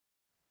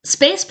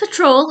Space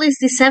Patrol is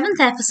the 7th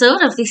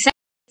episode of the second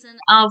season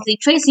of the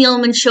Tracey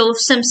Ullman show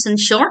Simpson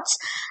shorts,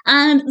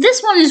 and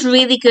this one is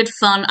really good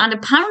fun, and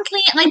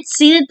apparently I'd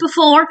seen it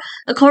before.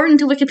 According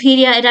to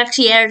Wikipedia, it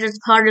actually aired as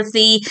part of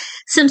the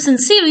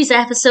Simpsons series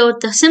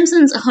episode, The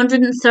Simpsons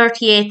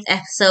 138th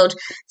episode,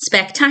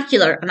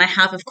 Spectacular, and I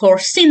have of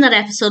course seen that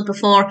episode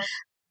before.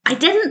 I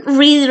didn't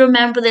really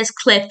remember this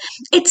clip.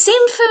 It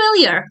seemed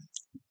familiar,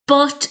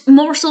 but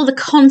more so the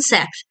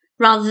concept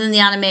rather than the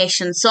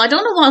animation. So I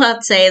don't know what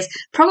that says.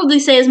 Probably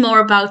says more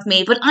about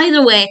me. But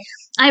either way,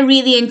 I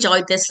really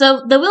enjoyed this.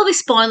 So there will be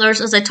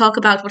spoilers as I talk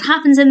about what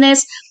happens in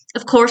this.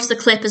 Of course, the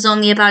clip is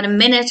only about a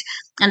minute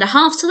and a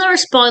half, so there are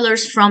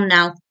spoilers from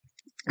now.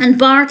 And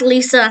Bart,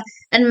 Lisa,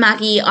 and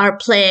Maggie are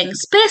playing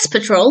Space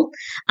Patrol.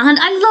 And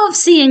I love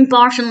seeing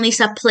Bart and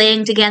Lisa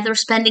playing together,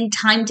 spending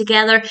time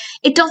together.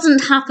 It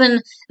doesn't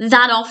happen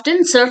that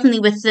often, certainly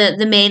with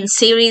the main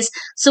series.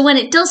 So when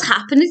it does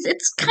happen,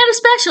 it's kind of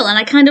special and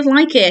I kind of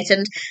like it.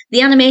 And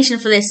the animation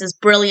for this is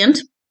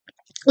brilliant.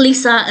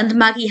 Lisa and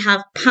Maggie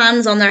have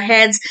pans on their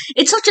heads.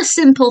 It's such a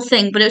simple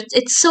thing, but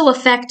it's so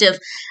effective.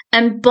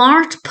 And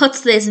Bart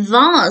puts this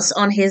vase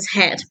on his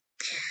head.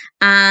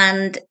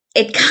 And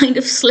it kind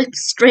of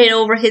slips straight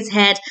over his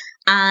head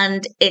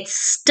and it's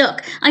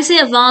stuck. I say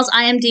a vase,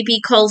 IMDb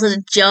calls it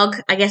a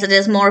jug. I guess it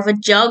is more of a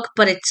jug,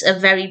 but it's a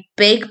very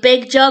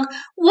big jug.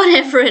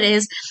 Whatever it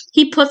is,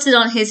 he puts it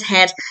on his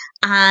head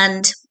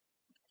and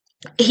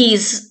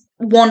he's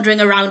wandering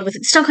around with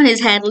it stuck on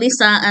his head.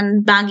 Lisa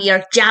and Maggie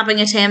are jabbing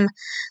at him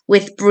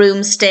with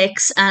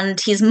broomsticks and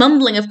he's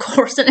mumbling, of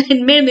course, and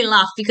it made me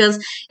laugh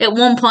because at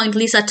one point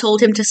Lisa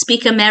told him to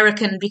speak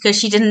American because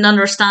she didn't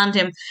understand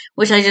him,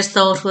 which I just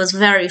thought was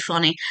very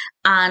funny.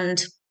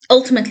 And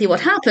ultimately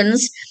what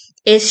happens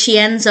is she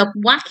ends up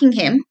whacking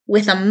him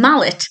with a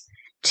mallet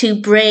to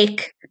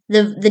break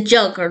the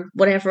jug or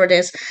whatever it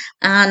is.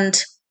 And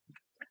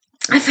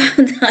I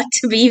found that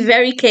to be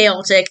very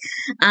chaotic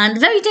and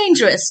very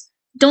dangerous.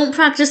 Don't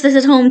practice this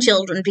at home,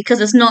 children,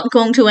 because it's not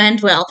going to end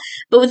well.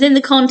 But within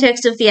the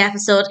context of the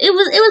episode, it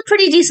was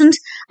pretty decent.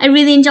 I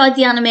really enjoyed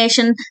the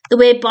animation. The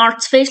way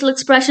Bart's facial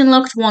expression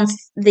looked once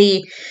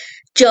the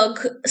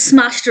jug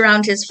smashed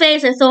around his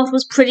face, I thought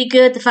was pretty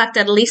good. The fact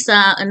that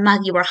Lisa and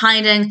Maggie were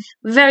hiding,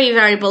 very,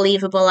 very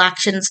believable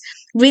actions.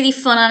 Really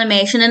fun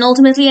animation and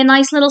ultimately a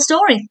nice little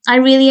story. I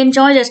really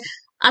enjoyed it.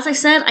 As I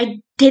said, I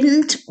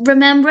didn't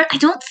remember it. I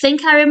don't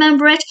think I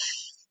remember it.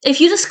 If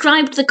you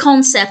described the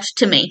concept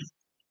to me,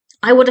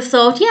 I would have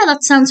thought, yeah,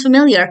 that sounds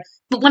familiar.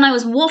 But when I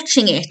was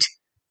watching it,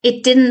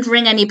 it didn't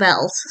ring any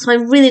bells. So I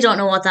really don't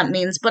know what that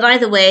means. But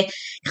either way,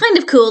 kind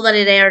of cool that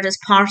it aired as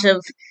part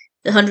of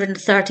the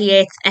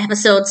 138th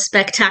episode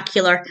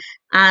Spectacular.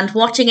 And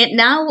watching it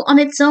now on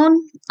its own,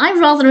 I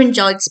rather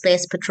enjoyed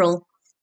Space Patrol.